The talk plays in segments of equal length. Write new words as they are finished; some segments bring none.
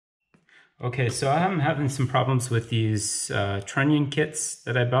Okay, so I'm having some problems with these trunnion kits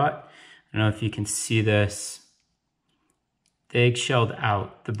that I bought. I don't know if you can see this. The eggshelled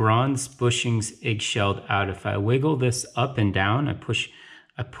out. The bronze bushings eggshelled out. If I wiggle this up and down, I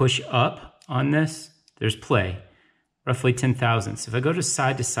push up on this, there's play. Roughly 10 thousandths. If I go to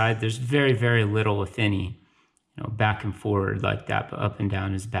side, there's very, very little, if any. You know, back and forward like that, but up and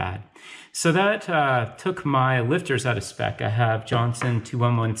down is bad. So that took my lifters out of spec. I have Johnson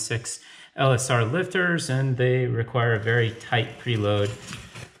 2116 LSR lifters, and they require a very tight preload.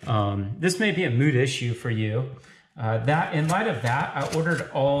 This may be a mood issue for you. In light of that, I ordered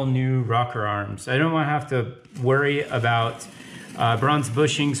all new rocker arms. I don't want to have to worry about bronze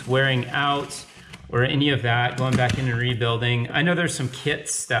bushings wearing out or any of that, going back in and rebuilding. I know there's some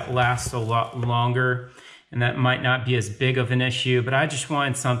kits that last a lot longer, and that might not be as big of an issue, but I just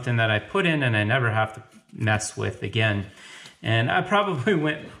wanted something that I put in and I never have to mess with again. And I probably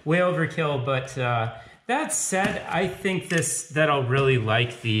went way overkill, but that said, I think that I'll really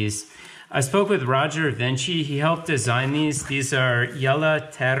like these. I spoke with Roger Vinci. He helped design these. These are Yella,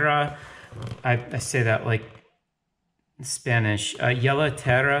 Terra. I say that like Spanish. Yella,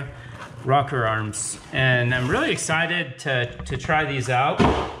 Terra rocker arms. And I'm really excited to try these out.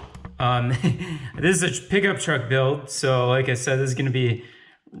 This is a pickup truck build, so like I said, this is going to be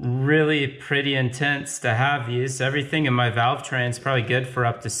really pretty intense to have these. Everything in my valve train is probably good for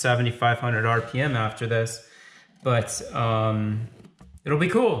up to 7,500 RPM after this, but it'll be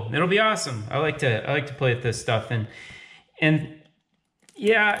cool. It'll be awesome. I like to play with this stuff, and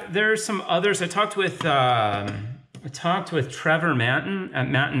yeah, there are some others. I talked with Trevor Manton at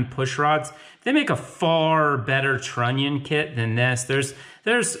Manton Push Rods. They make a far better trunnion kit than this.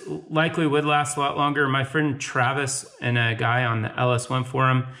 There's likely would last a lot longer. My friend Travis and a guy on the LS1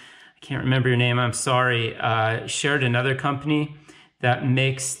 forum, I can't remember your name, I'm sorry, shared another company that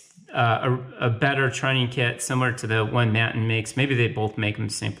makes a better trunnion kit similar to the one Manton makes. Maybe they both make them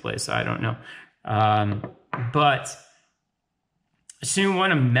the same place, I don't know. But I shouldn't want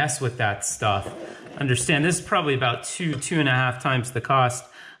to mess with that stuff. Understand, this is probably about two and a half times the cost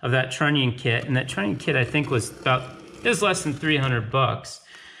of that trunnion kit, and that trunnion kit I think was less than 300 bucks.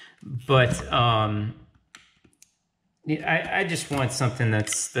 But I just want something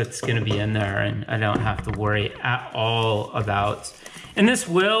that's going to be in there, and I don't have to worry at all about. And this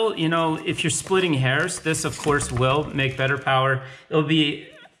will, you know, if you're splitting hairs, this of course will make better power. It'll be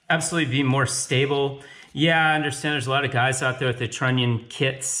absolutely be more stable. Yeah, I understand there's a lot of guys out there with the trunnion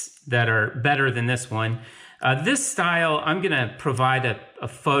kits that are better than this one. This style, I'm going to provide a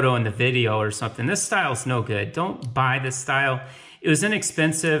photo in the video or something. This style is no good. Don't buy this style. It was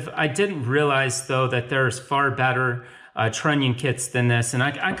inexpensive. I didn't realize, though, that there's far better trunnion kits than this. And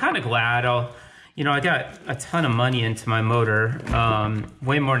I'm kind of glad. I got a ton of money into my motor,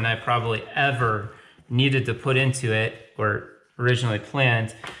 way more than I probably ever needed to put into it or originally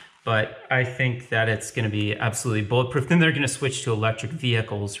planned. But I think that it's going to be absolutely bulletproof. Then they're going to switch to electric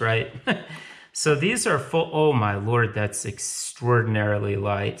vehicles, right? So these are full. Oh my Lord, that's extraordinarily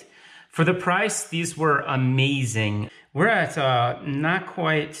light. For the price, these were amazing. We're at not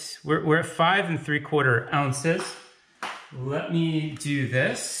quite, we're at 5 3/4 ounces. Let me do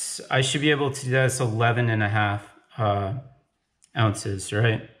this. I should be able to do this 11.5 ounces,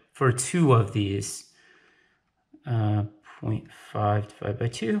 right? For 2 of these. 0.5 divided by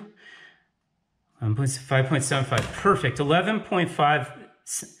 2. 5.75, perfect. 11.5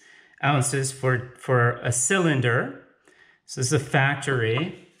 ounces for a cylinder. So this is a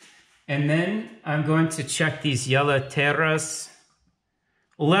factory. And then I'm going to check these Yella Terras.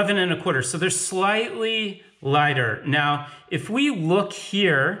 11 1/4. So they're slightly lighter. Now, if we look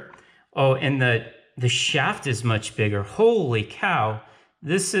here, oh, and the shaft is much bigger. Holy cow.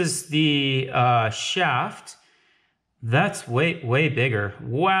 This is the shaft. That's way bigger.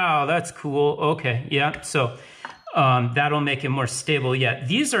 Wow, that's cool. Okay, yeah, so that'll make it more stable. Yeah,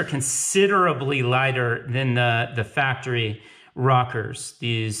 these are considerably lighter than the factory rockers.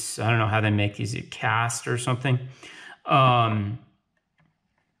 These, I don't know how they make these, cast or something.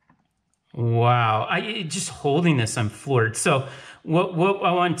 Wow, just holding this, I'm floored. So what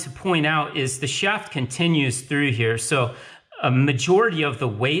I want to point out is the shaft continues through here. So a majority of the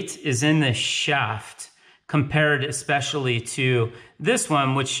weight is in the shaft, compared especially to this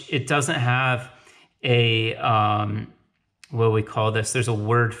one, which it doesn't have a, what do we call this? There's a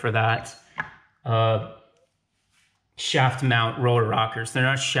word for that. Shaft mount roller rockers. They're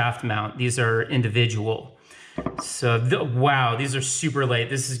not shaft mount. These are individual. So, wow, these are super light.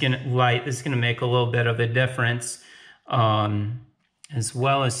 This is gonna make a little bit of a difference. As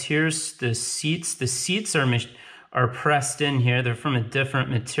well as here's the seats. The seats are pressed in here. They're from a different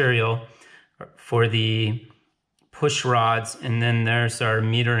material. for the push rods, and then there's our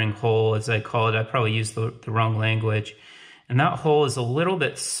metering hole, as I call it. I probably used the wrong language. And that hole is a little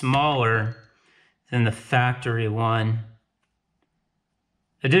bit smaller than the factory one.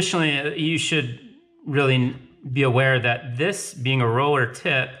 Additionally, you should really be aware that this, being a roller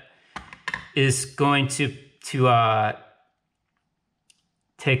tip, is going to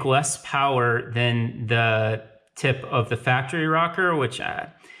take less power than the tip of the factory rocker, which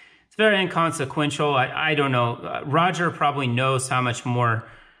it's very inconsequential. I don't know. Roger probably knows how much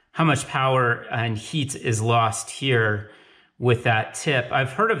power and heat is lost here with that tip.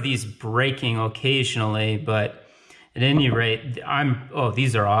 I've heard of these breaking occasionally, but at any rate,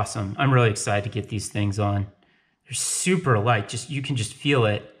 these are awesome. I'm really excited to get these things on. They're super light. You can just feel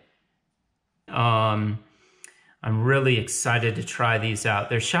it. I'm really excited to try these out.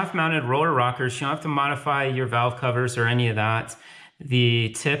 They're shaft-mounted roller rockers. You don't have to modify your valve covers or any of that. The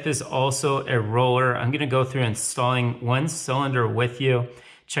tip is also a roller. I'm going to go through installing one cylinder with you,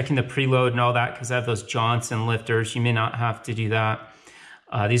 checking the preload and all that, because I have those Johnson lifters. You may not have to do that.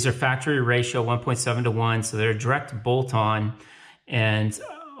 These are factory ratio 1.7 to 1, so they're a direct bolt-on. And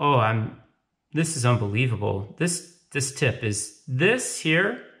this is unbelievable. This tip is, this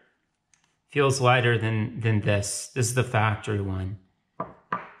here feels lighter than this. This is the factory one.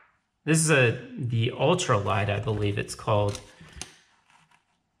 This is the Ultralight, I believe it's called.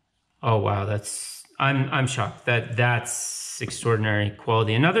 Oh wow, I'm shocked. That's extraordinary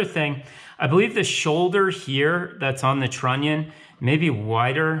quality. Another thing, I believe the shoulder here that's on the trunnion may be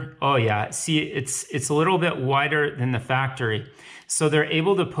wider. Oh yeah, see, it's a little bit wider than the factory. So they're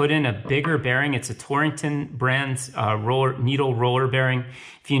able to put in a bigger bearing. It's a Torrington brand needle roller bearing.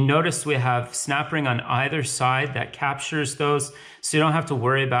 If you notice, we have snap ring on either side that captures those, so you don't have to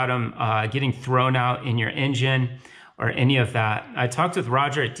worry about them getting thrown out in your engine or any of that. I talked with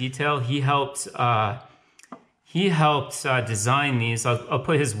Roger at Detail. He helped design these. I'll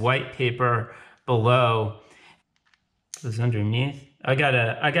put his white paper below. Goes underneath. I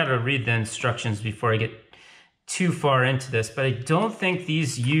gotta read the instructions before I get too far into this, but I don't think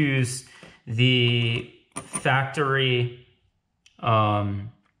these use the factory plate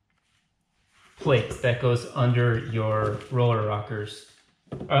that goes under your roller rockers,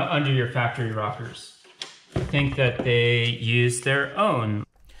 under your factory rockers. I think that they use their own.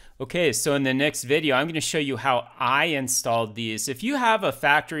 Okay, so in the next video, I'm going to show you how I installed these. If you have a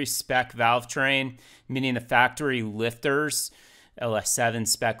factory spec valve train, meaning the factory lifters, LS7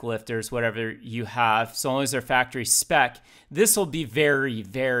 spec lifters, whatever you have, so long as they're factory spec, this will be very,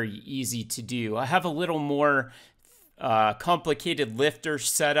 very easy to do. I have a little more complicated lifter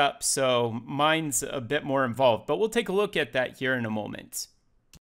setup, so mine's a bit more involved, but we'll take a look at that here in a moment.